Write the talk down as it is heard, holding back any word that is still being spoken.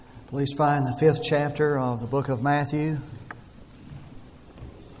Please find the 5th chapter of the book of Matthew.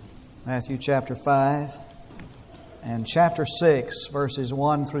 Matthew chapter 5 and chapter 6, verses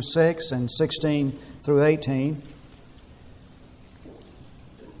 1 through 6 and 16 through 18.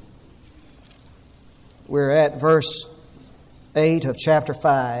 We're at verse 8 of chapter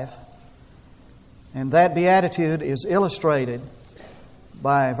 5, and that beatitude is illustrated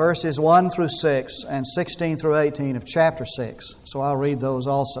by verses 1 through 6 and 16 through 18 of chapter 6. So I'll read those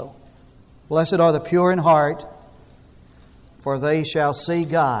also. Blessed are the pure in heart, for they shall see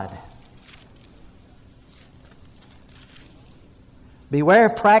God. Beware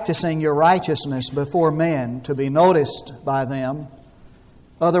of practicing your righteousness before men to be noticed by them.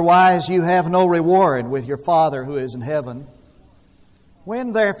 Otherwise you have no reward with your Father who is in heaven.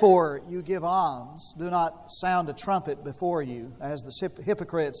 When therefore you give alms, do not sound a trumpet before you, as the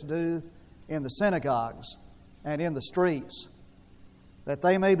hypocrites do in the synagogues and in the streets, that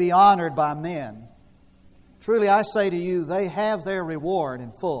they may be honored by men. Truly I say to you, they have their reward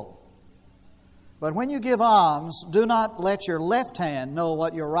in full. But when you give alms, do not let your left hand know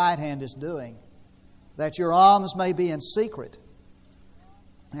what your right hand is doing, that your alms may be in secret.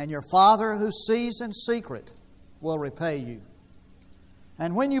 And your Father who sees in secret will repay you.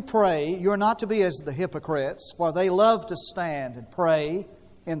 And when you pray, you're not to be as the hypocrites, for they love to stand and pray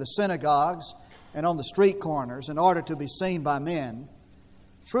in the synagogues and on the street corners in order to be seen by men.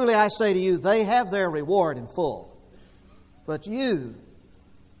 Truly I say to you, they have their reward in full. But you,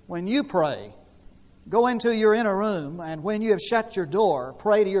 when you pray, go into your inner room, and when you have shut your door,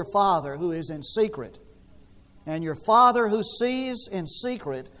 pray to your Father who is in secret. And your Father who sees in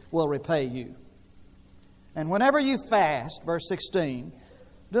secret will repay you. And whenever you fast, verse 16,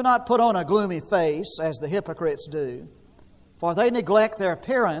 do not put on a gloomy face as the hypocrites do, for they neglect their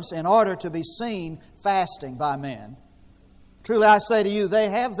appearance in order to be seen fasting by men. Truly I say to you, they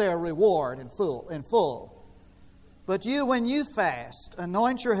have their reward in full. But you, when you fast,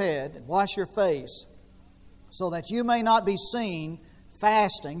 anoint your head and wash your face, so that you may not be seen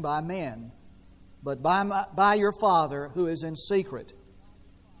fasting by men, but by your Father who is in secret.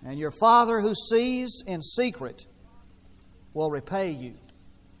 And your Father who sees in secret will repay you.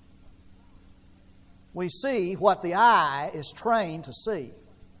 We see what the eye is trained to see.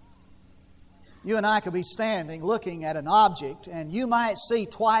 You and I could be standing looking at an object, and you might see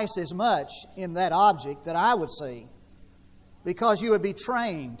twice as much in that object that I would see, because you would be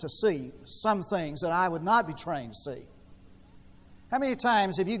trained to see some things that I would not be trained to see. How many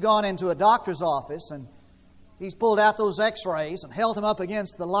times have you gone into a doctor's office and he's pulled out those x-rays and held them up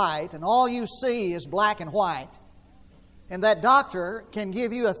against the light, and all you see is black and white, and that doctor can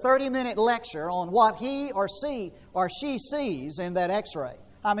give you a 30-minute lecture on what he or she sees in that x-ray?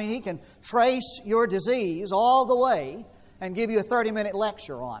 I mean, he can trace your disease all the way and give you a 30-minute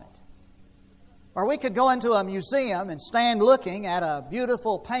lecture on it. Or we could go into a museum and stand looking at a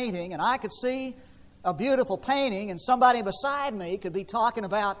beautiful painting, and I could see a beautiful painting, and somebody beside me could be talking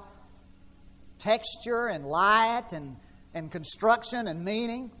about texture and light and construction and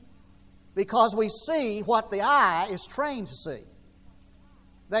meaning, because we see what the eye is trained to see.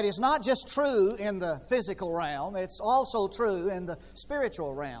 That is not just true in the physical realm, it's also true in the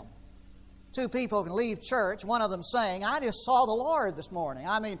spiritual realm. Two people can leave church, one of them saying, I just saw the Lord this morning.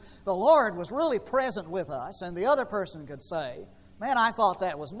 I mean, the Lord was really present with us. And the other person could say, man, I thought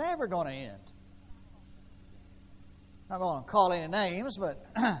that was never going to end. I'm not going to call any names, but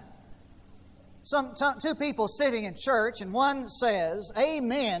two people sitting in church, and one says,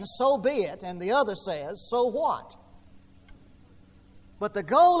 amen, so be it, and the other says, so what? But the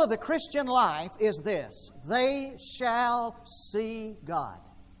goal of the Christian life is this: they shall see God.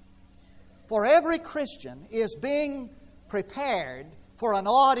 For every Christian is being prepared for an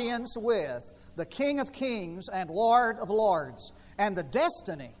audience with the King of Kings and Lord of Lords. And the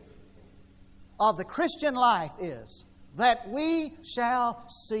destiny of the Christian life is that we shall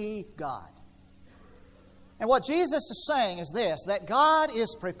see God. And what Jesus is saying is this, that God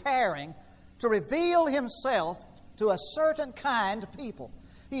is preparing to reveal Himself to a certain kind of people.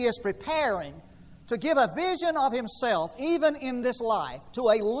 He is preparing to give a vision of Himself, even in this life, to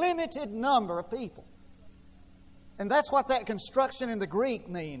a limited number of people. And that's what that construction in the Greek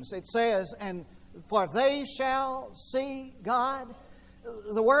means. It says, and for they shall see God.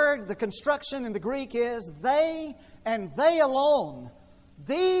 The construction in the Greek is they and they alone.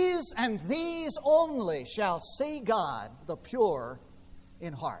 These and these only shall see God, the pure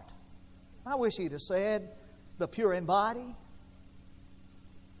in heart. I wish He'd have said, the pure in body.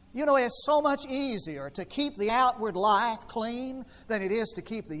 You know, it's so much easier to keep the outward life clean than it is to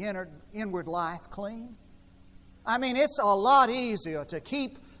keep the inward life clean. I mean, it's a lot easier to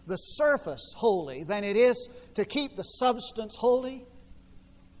keep the surface holy than it is to keep the substance holy.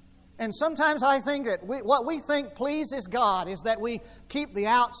 And sometimes I think that what we think pleases God is that we keep the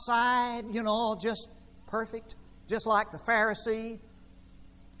outside, just perfect, just like the Pharisee.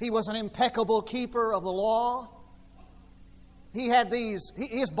 He was an impeccable keeper of the law.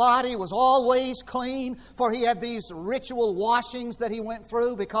 His body was always clean, for he had these ritual washings that he went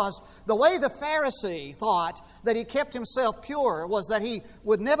through, because the way the Pharisee thought that he kept himself pure was that he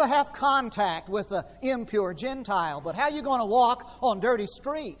would never have contact with the impure Gentile. But how are you going to walk on dirty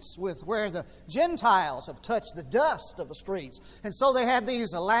streets where the Gentiles have touched the dust of the streets? And so they had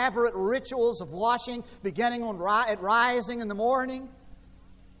these elaborate rituals of washing beginning at rising in the morning.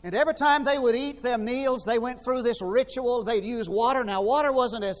 And every time they would eat their meals, they went through this ritual. They'd use water. Now, water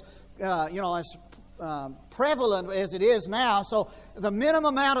wasn't as prevalent as it is now. So the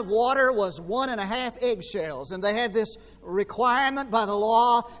minimum amount of water was 1.5 eggshells. And they had this requirement by the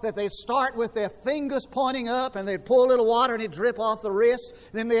law that they'd start with their fingers pointing up, and they'd pour a little water and it'd drip off the wrist.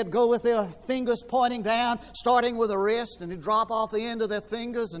 Then they'd go with their fingers pointing down, starting with the wrist, and it'd drop off the end of their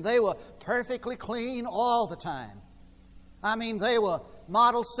fingers. And they were perfectly clean all the time. I mean, they were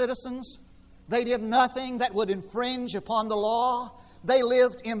model citizens. They did nothing that would infringe upon the law. They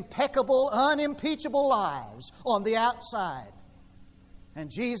lived impeccable, unimpeachable lives on the outside. And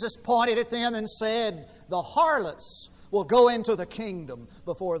Jesus pointed at them and said, the harlots will go into the kingdom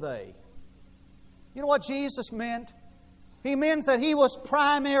before they. You know what Jesus meant? He meant that He was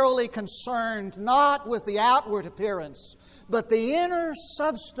primarily concerned not with the outward appearance, but the inner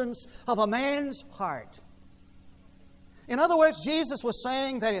substance of a man's heart. In other words, Jesus was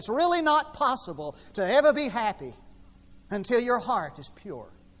saying that it's really not possible to ever be happy until your heart is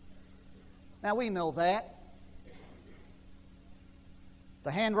pure. Now, we know that.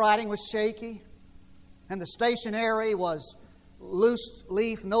 The handwriting was shaky, and the stationery was loose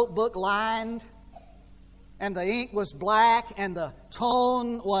leaf notebook lined, and the ink was black, and the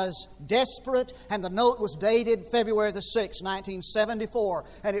tone was desperate, and the note was dated February the 6th, 1974,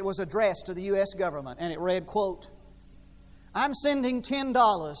 and it was addressed to the U.S. government, and it read, quote, I'm sending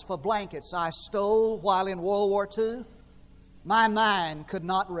 $10 for blankets I stole while in World War II. My mind could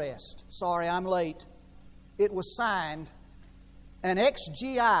not rest. Sorry, I'm late. It was signed an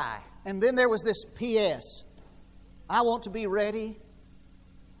XGI. And then there was this PS. I want to be ready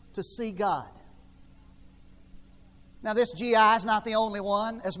to see God. Now, this GI is not the only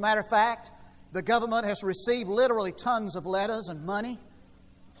one. As a matter of fact, the government has received literally tons of letters and money.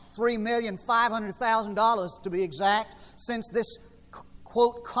 $3,500,000 to be exact, since this,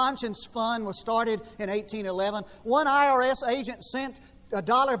 quote, conscience fund was started in 1811. One IRS agent sent a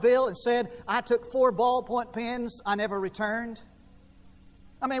dollar bill and said, I took 4 ballpoint pens I never returned.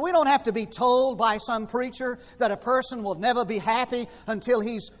 I mean, we don't have to be told by some preacher that a person will never be happy until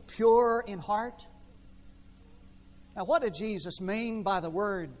he's pure in heart. Now, what did Jesus mean by the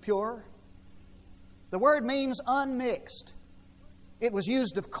word pure? The word means unmixed. It was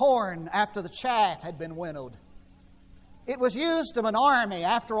used of corn after the chaff had been winnowed. It was used of an army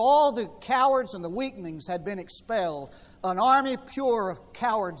after all the cowards and the weaklings had been expelled. An army pure of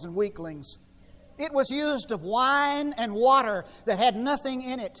cowards and weaklings. It was used of wine and water that had nothing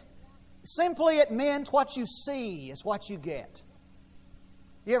in it. Simply it meant what you see is what you get.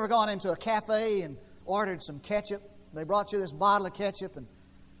 You ever gone into a cafe and ordered some ketchup? They brought you this bottle of ketchup and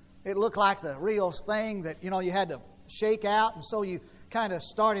it looked like the real thing that, you had to shake out, and so you kind of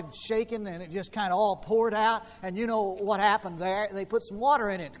started shaking and it just kind of all poured out. And you know what happened there? They put some water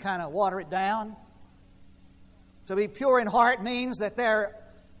in it to kind of water it down. To be pure in heart means that there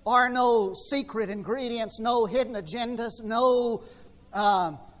are no secret ingredients, no hidden agendas, no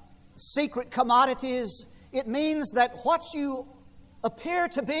secret commodities. It means that what you appear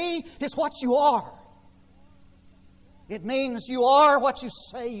to be is what you are. It means you are what you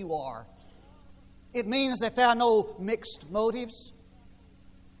say you are. It means that there are no mixed motives.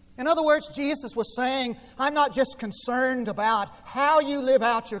 In other words, Jesus was saying, I'm not just concerned about how you live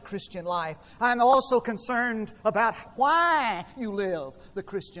out your Christian life. I'm also concerned about why you live the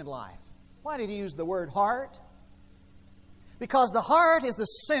Christian life. Why did he use the word heart? Because the heart is the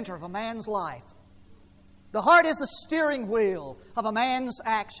center of a man's life. The heart is the steering wheel of a man's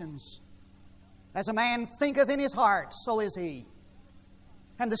actions. As a man thinketh in his heart, so is he.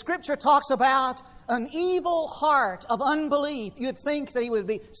 And the Scripture talks about an evil heart of unbelief. You'd think that he would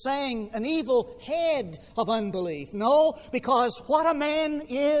be saying an evil head of unbelief. No, because what a man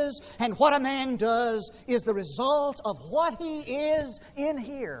is and what a man does is the result of what he is in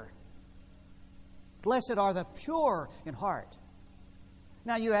here. Blessed are the pure in heart.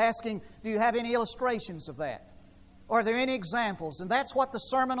 Now you're asking, do you have any illustrations of that? Are there any examples? And that's what the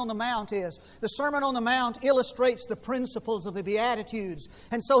Sermon on the Mount is. The Sermon on the Mount illustrates the principles of the Beatitudes.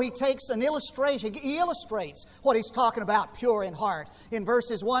 And so he takes an illustration. He illustrates what he's talking about, pure in heart, in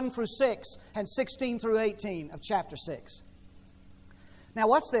verses 1 through 6 and 16 through 18 of chapter 6. Now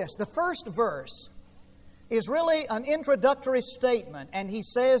what's this? The first verse is really an introductory statement. And he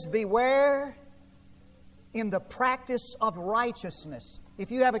says, beware in the practice of righteousness. If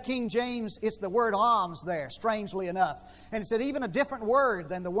you have a King James, it's the word alms there, strangely enough. And it's even a different word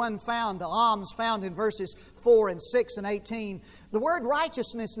than the one found, the alms found in verses 4 and 6 and 18. The word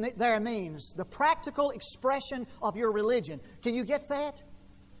righteousness there means the practical expression of your religion. Can you get that?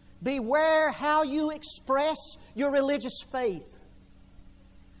 Beware how you express your religious faith.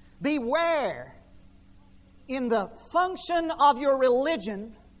 Beware in the function of your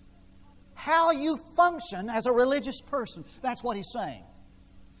religion how you function as a religious person. That's what he's saying.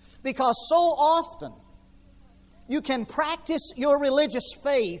 Because so often you can practice your religious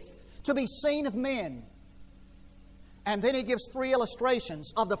faith to be seen of men. And then he gives 3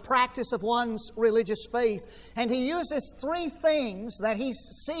 illustrations of the practice of one's religious faith. And he uses 3 things that he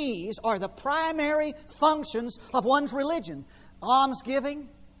sees are the primary functions of one's religion. Almsgiving,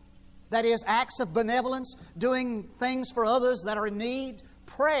 that is, acts of benevolence, doing things for others that are in need,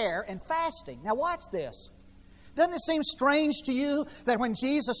 prayer, and fasting. Now watch this. Doesn't it seem strange to you that when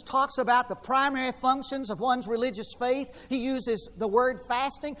Jesus talks about the primary functions of one's religious faith, he uses the word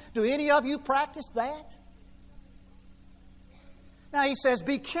fasting? Do any of you practice that? Now he says,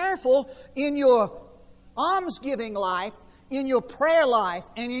 be careful in your almsgiving life, in your prayer life,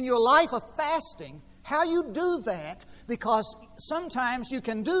 and in your life of fasting, how you do that, because sometimes you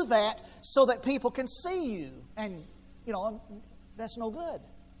can do that so that people can see you. And, that's no good.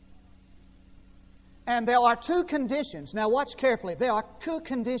 And there are 2 conditions. Now watch carefully. There are 2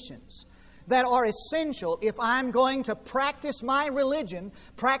 conditions that are essential if I'm going to practice my religion,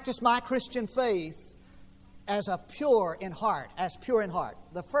 practice my Christian faith as pure in heart.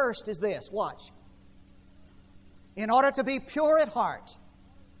 The first is this. Watch. In order to be pure at heart,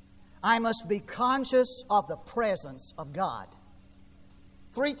 I must be conscious of the presence of God.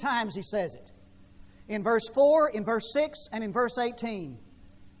 3 times he says it. In verse 4, in verse 6, and in verse 18.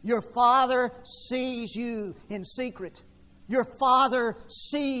 Your Father sees you in secret. Your Father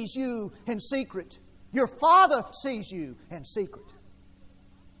sees you in secret. Your Father sees you in secret.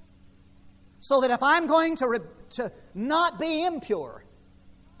 So that if I'm going to not be impure,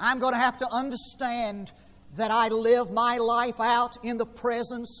 I'm going to have to understand that I live my life out in the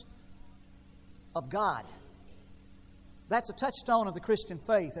presence of God. That's a touchstone of the Christian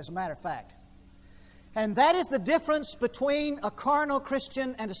faith, as a matter of fact. And that is the difference between a carnal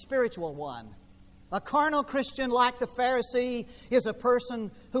Christian and a spiritual one. A carnal Christian, like the Pharisee, is a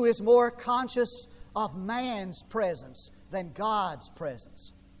person who is more conscious of man's presence than God's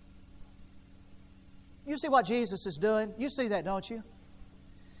presence. You see what Jesus is doing? You see that, don't you?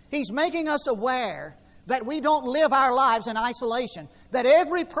 He's making us aware that we don't live our lives in isolation. That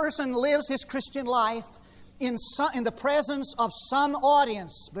every person lives his Christian life in the presence of some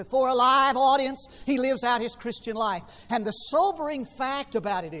audience. Before a live audience, he lives out his Christian life. And the sobering fact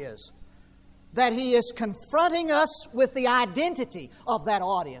about it is that he is confronting us with the identity of that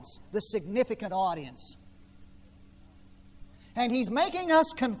audience, the significant audience. And he's making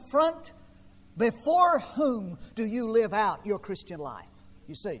us confront, before whom do you live out your Christian life?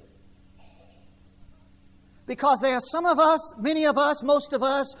 You see. Because there are some of us, many of us, most of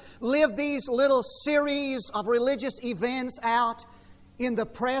us, live these little series of religious events out in the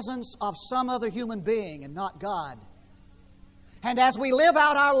presence of some other human being and not God. And as we live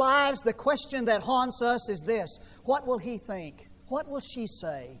out our lives, the question that haunts us is this: what will he think? What will she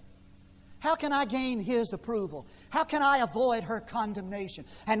say? How can I gain his approval? How can I avoid her condemnation?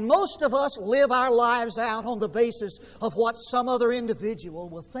 And most of us live our lives out on the basis of what some other individual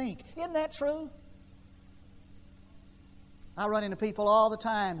will think. Isn't that true? I run into people all the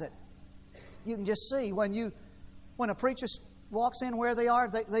time that you can just see when a preacher walks in where they are,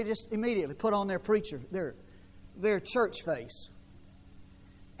 they just immediately put on their church face.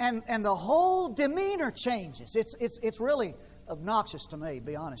 And the whole demeanor changes. It's really obnoxious to me, to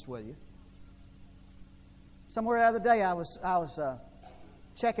be honest with you. Somewhere the other day I was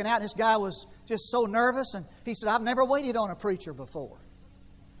checking out, and this guy was just so nervous, and he said, "I've never waited on a preacher before."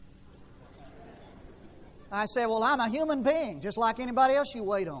 I said, "Well, I'm a human being, just like anybody else you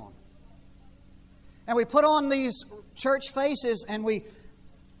wait on." And we put on these church faces, and we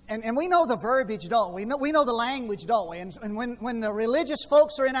know the verbiage, don't we? We know the language, don't we? And when the religious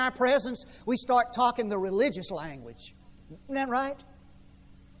folks are in our presence, we start talking the religious language. Isn't that right?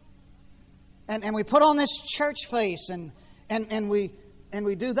 And we put on this church face and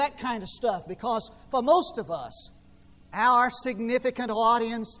we do that kind of stuff because for most of us, our significant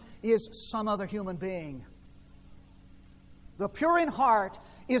audience is some other human being. The pure in heart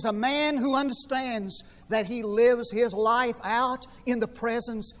is a man who understands that he lives his life out in the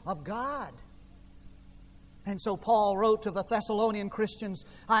presence of God. And so Paul wrote to the Thessalonian Christians,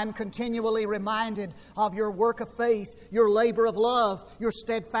 I am continually reminded of your work of faith, your labor of love, your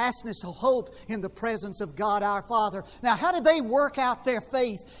steadfastness of hope in the presence of God our Father. Now, how did they work out their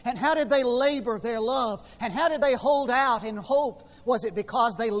faith? And how did they labor their love? And how did they hold out in hope? Was it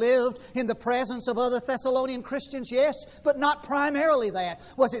because they lived in the presence of other Thessalonian Christians? Yes, but not primarily that.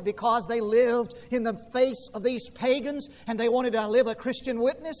 Was it because they lived in the face of these pagans and they wanted to live a Christian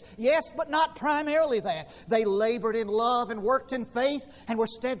witness? Yes, but not primarily that. They labored in love and worked in faith and were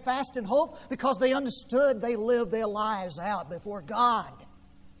steadfast in hope because they understood they lived their lives out before God.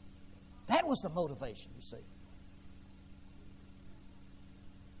 That was the motivation, you see.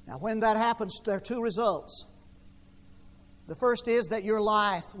 Now, when that happens, there are two results. The first is that your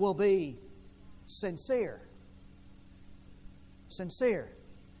life will be sincere. Sincere.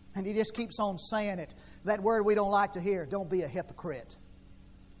 And he just keeps on saying it. That word we don't like to hear. Don't be a hypocrite.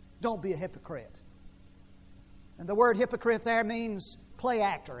 Don't be a hypocrite. And the word hypocrite there means play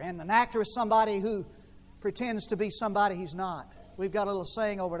actor. And an actor is somebody who pretends to be somebody he's not. We've got a little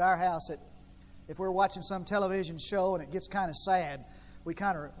saying over at our house that if we're watching some television show and it gets kind of sad, we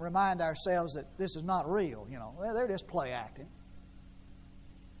kind of remind ourselves that this is not real. You know, well, they're just play acting.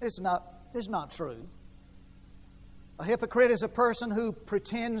 It's not true. A hypocrite is a person who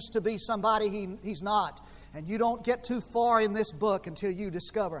pretends to be somebody he's not. And you don't get too far in this book until you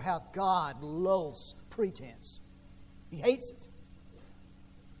discover how God loathes pretense. He hates it.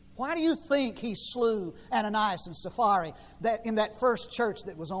 Why do you think he slew Ananias and Sapphira in that first church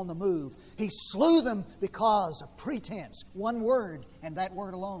that was on the move? He slew them because of pretense. One word, and that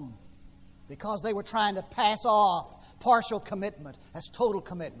word alone. Because they were trying to pass off partial commitment as total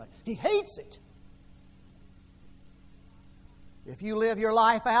commitment. He hates it. If you live your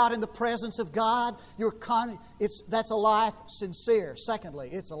life out in the presence of God, that's a life sincere. Secondly,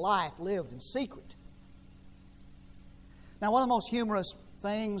 it's a life lived in secret. Now, one of the most humorous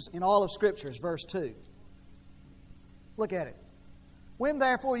things in all of Scripture is verse 2. Look at it. When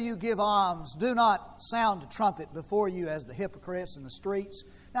therefore you give alms, do not sound a trumpet before you as the hypocrites in the streets.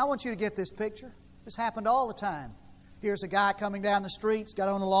 Now, I want you to get this picture. This happened all the time. Here's a guy coming down the street. He's got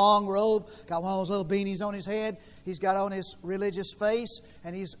on a long robe, got one of those little beanies on his head. He's got on his religious face,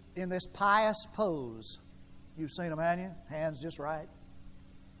 and he's in this pious pose. You've seen him, haven't you? Hands just right.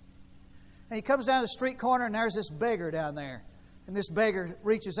 And he comes down the street corner, and there's this beggar down there. And this beggar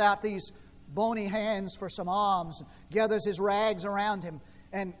reaches out these bony hands for some alms, gathers his rags around him.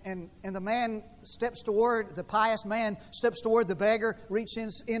 And the man steps toward, the pious man steps toward the beggar,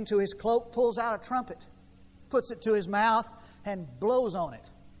 reaches into his cloak, pulls out a trumpet, puts it to his mouth, and blows on it.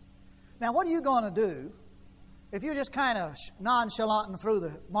 Now, what are you going to do if you're just kind of nonchalanting through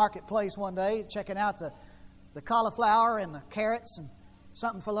the marketplace one day, checking out the cauliflower and the carrots and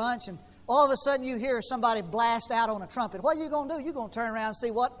something for lunch, and all of a sudden you hear somebody blast out on a trumpet? What are you going to do? You're going to turn around and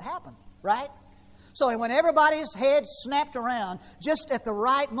see what happened, right? So when everybody's head snapped around, just at the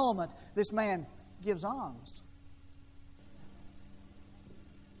right moment, this man gives alms.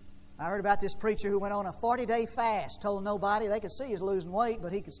 I heard about this preacher who went on a 40-day fast, told nobody. They could see he was losing weight,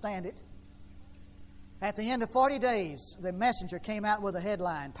 but he could stand it. At the end of 40 days, the messenger came out with a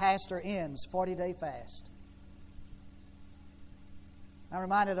headline, Pastor ends 40-day fast. I'm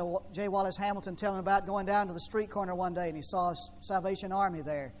reminded of J. Wallace Hamilton telling about going down to the street corner one day and he saw a Salvation Army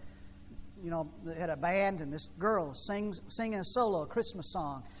there. You know, they had a band and this girl singing a solo, a Christmas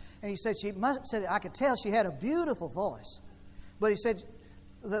song. And he said I could tell she had a beautiful voice. But he said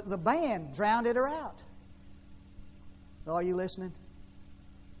the band drowned her out. Are you listening?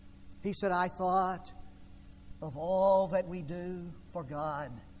 He said, I thought of all that we do for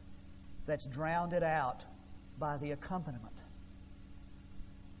God that's drowned it out by the accompaniment.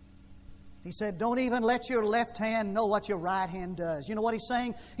 He said, don't even let your left hand know what your right hand does. You know what he's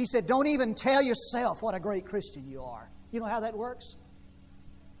saying? He said, don't even tell yourself what a great Christian you are. You know how that works?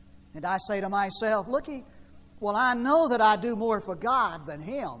 And I say to myself, looky, well, I know that I do more for God than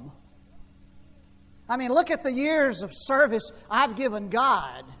him. I mean, look at the years of service I've given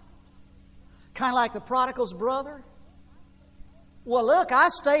God. Kind of like the prodigal's brother. Well, look, I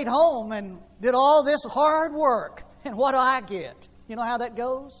stayed home and did all this hard work. And what do I get? You know how that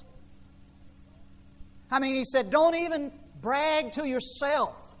goes? I mean, he said, don't even brag to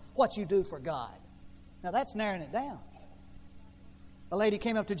yourself what you do for God. Now, that's narrowing it down. A lady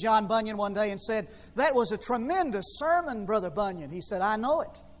came up to John Bunyan one day and said, "That was a tremendous sermon, Brother Bunyan." He said, "I know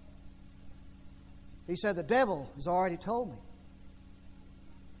it." He said, "The devil has already told me."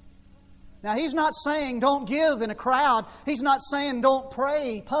 Now, he's not saying don't give in a crowd. He's not saying don't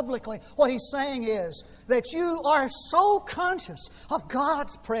pray publicly. What he's saying is that you are so conscious of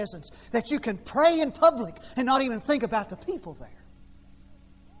God's presence that you can pray in public and not even think about the people there.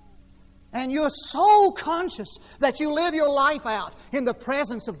 And you're so conscious that you live your life out in the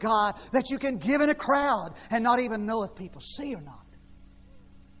presence of God that you can give in a crowd and not even know if people see or not.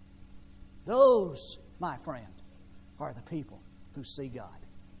 Those, my friend, are the people who see God.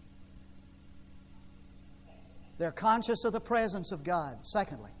 They're conscious of the presence of God.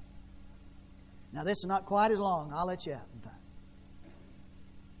 Secondly, now this is not quite as long. I'll let you out in time.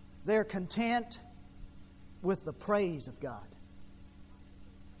 They're content with the praise of God.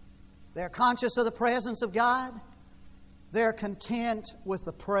 They're conscious of the presence of God. They're content with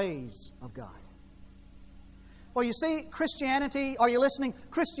the praise of God. Well, you see, Christianity, are you listening?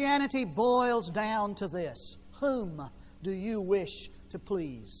 Christianity boils down to this. Whom do you wish to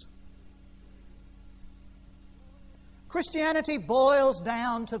please? Christianity boils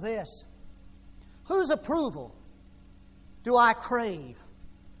down to this. Whose approval do I crave?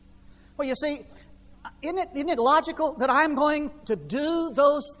 Well, you see, isn't it logical that I'm going to do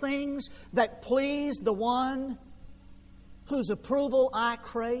those things that please the one whose approval I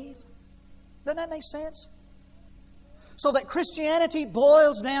crave? Doesn't that make sense? So that Christianity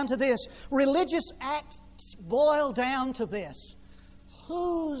boils down to this. Religious acts boil down to this.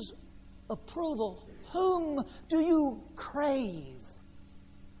 Whose approval, whom do you crave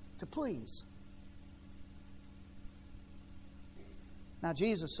to please? Now,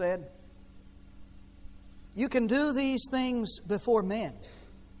 Jesus said, you can do these things before men.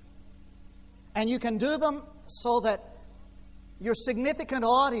 And you can do them so that your significant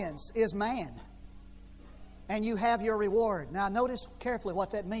audience is man. And you have your reward. Now, notice carefully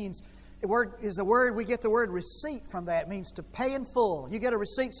what that means. The word is the word, we get the word receipt from that. It means to pay in full. You get a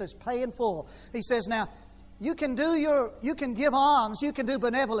receipt that says pay in full. He says, now, you can give alms, you can do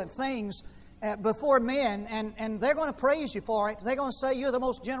benevolent things before men, and they're going to praise you for it. They're going to say you're the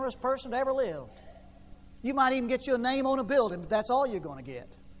most generous person to ever live. You might even get you a name on a building, but that's all you're going to get.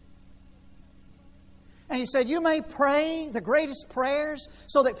 And he said, you may pray the greatest prayers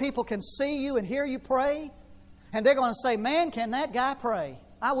so that people can see you and hear you pray. And they're going to say, man, can that guy pray?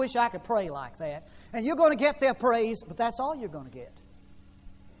 I wish I could pray like that. And you're going to get their praise, but that's all you're going to get.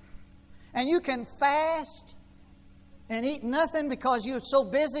 And you can fast and eat nothing because you're so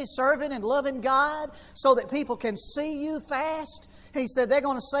busy serving and loving God so that people can see you fast. He said they're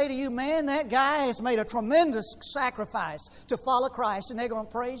going to say to you, man, that guy has made a tremendous sacrifice to follow Christ, and they're going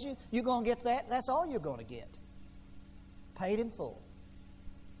to praise you. You're going to get that. That's all you're going to get. Paid in full.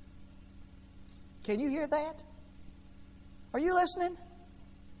 Can you hear that? Are you listening?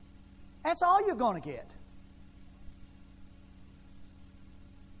 That's all you're going to get.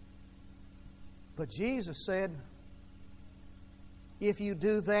 But Jesus said, if you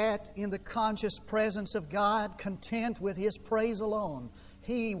do that in the conscious presence of God, content with His praise alone,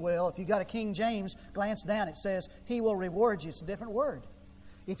 He will, if you got a King James, glance down, it says, He will reward you. It's a different word.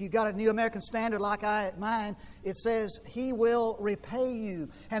 If you got a New American Standard like mine, it says, He will repay you.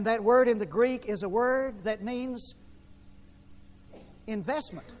 And that word in the Greek is a word that means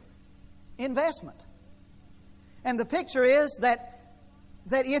investment. Investment. And the picture is that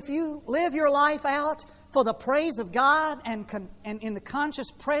if you live your life out for the praise of God and in the conscious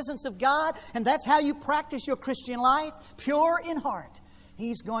presence of God, and that's how you practice your Christian life, pure in heart,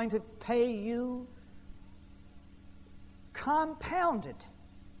 He's going to pay you compounded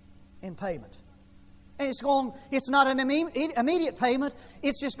in payment. And it's not an immediate payment.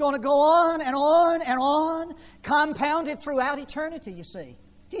 It's just going to go on and on and on, compounded throughout eternity, you see.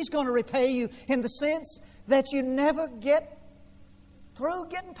 He's going to repay you in the sense that you never get through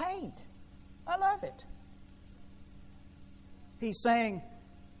getting paid. I love it. He's saying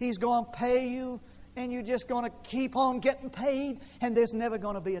He's going to pay you and you're just going to keep on getting paid, and there's never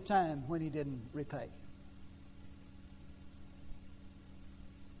going to be a time when He didn't repay.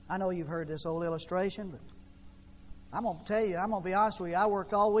 I know you've heard this old illustration, but I'm going to tell you, I'm going to be honest with you, I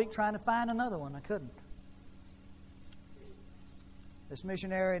worked all week trying to find another one. I couldn't. This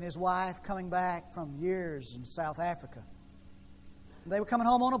missionary and his wife coming back from years in South Africa. They were coming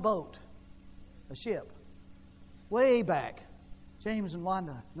home on a boat, a ship, way back. James and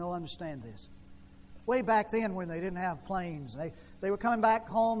Wanda understand this. Way back then when they didn't have planes, they were coming back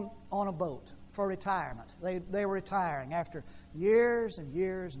home on a boat for retirement. They were retiring after years and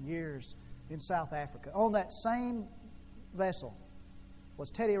years and years in South Africa on that same vessel. was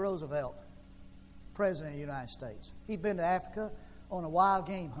Teddy Roosevelt, President of the United States. He'd been to Africa on a wild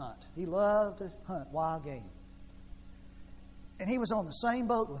game hunt. He loved to hunt wild game. And he was on the same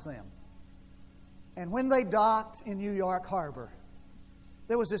boat with them. And when they docked in New York Harbor,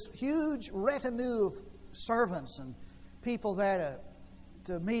 there was this huge retinue of servants and people there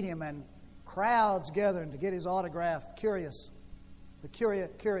to meet him, and crowds gathering to get his autograph, curious.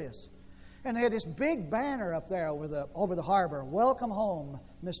 And they had this big banner up there over the harbor, "Welcome home,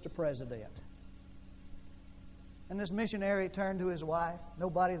 Mr. President." And this missionary turned to his wife.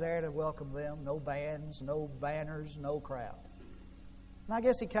 Nobody there to welcome them. No bands, no banners, no crowd. And I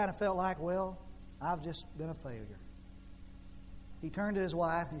guess he kind of felt like, well, I've just been a failure. He turned to his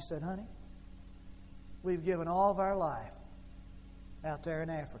wife and he said, "Honey, we've given all of our life out there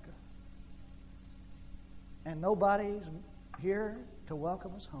in Africa. And nobody's here to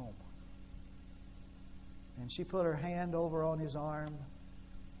welcome us home." And she put her hand over on his arm,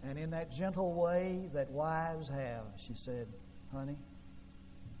 and in that gentle way that wives have, she said, "Honey,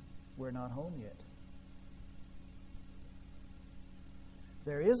 we're not home yet."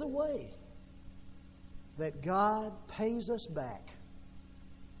 There is a way that God pays us back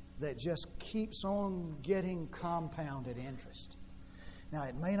that just keeps on getting compounded interest. Now,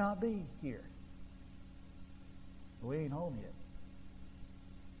 it may not be here. We ain't home yet.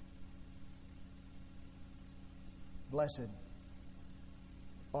 Blessed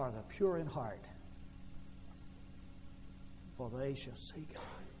are the pure in heart, for they shall see God.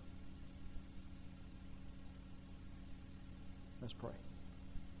 Let's pray.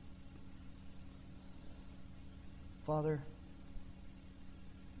 Father,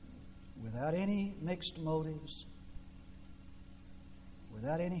 without any mixed motives,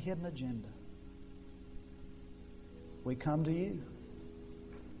 without any hidden agenda, we come to you.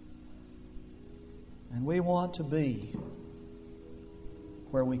 And we want to be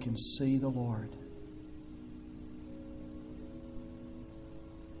where we can see the Lord.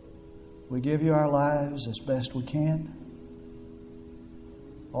 We give you our lives as best we can.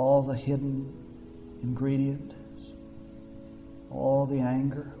 All the hidden ingredient, all the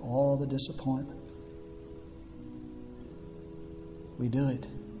anger, all the disappointment. We do it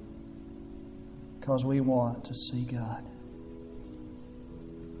because we want to see God.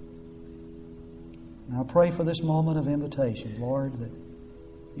 And I pray for this moment of invitation, Lord, that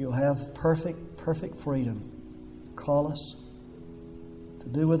you'll have perfect freedom. Call us to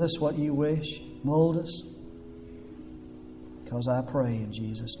do with us what you wish. Mold us. Because I pray in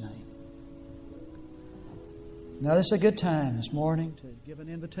Jesus' name. Now, this is a good time this morning to give an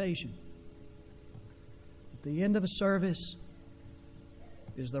invitation. At the end of a service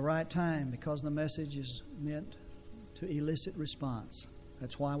is the right time because the message is meant to elicit response.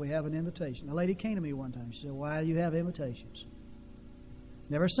 That's why we have an invitation. A lady came to me one time. She said, "Why do you have invitations?"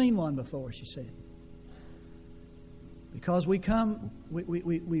 Never seen one before, she said. Because we come,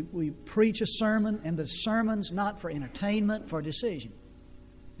 we preach a sermon, and the sermon's not for entertainment, for decision.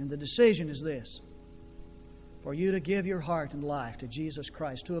 And the decision is this: for you to give your heart and life to Jesus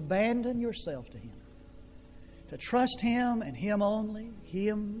Christ, to abandon yourself to Him, to trust Him and Him only,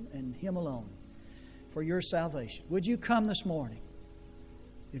 Him and Him alone, for your salvation. Would you come this morning?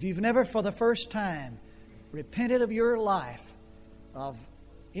 If you've never for the first time repented of your life of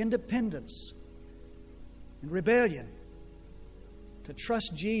independence and rebellion, to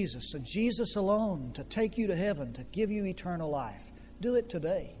trust Jesus and Jesus alone to take you to heaven, to give you eternal life, do it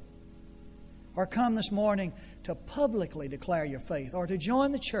today. Or come this morning to publicly declare your faith, or to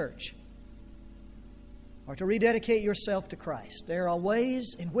join the church, or to rededicate yourself to Christ. There are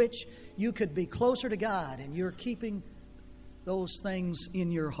ways in which you could be closer to God, and you're keeping those things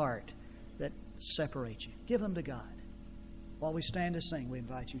in your heart that separate you. Give them to God. While we stand to sing, we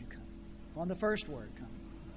invite you to come. On the first word, come.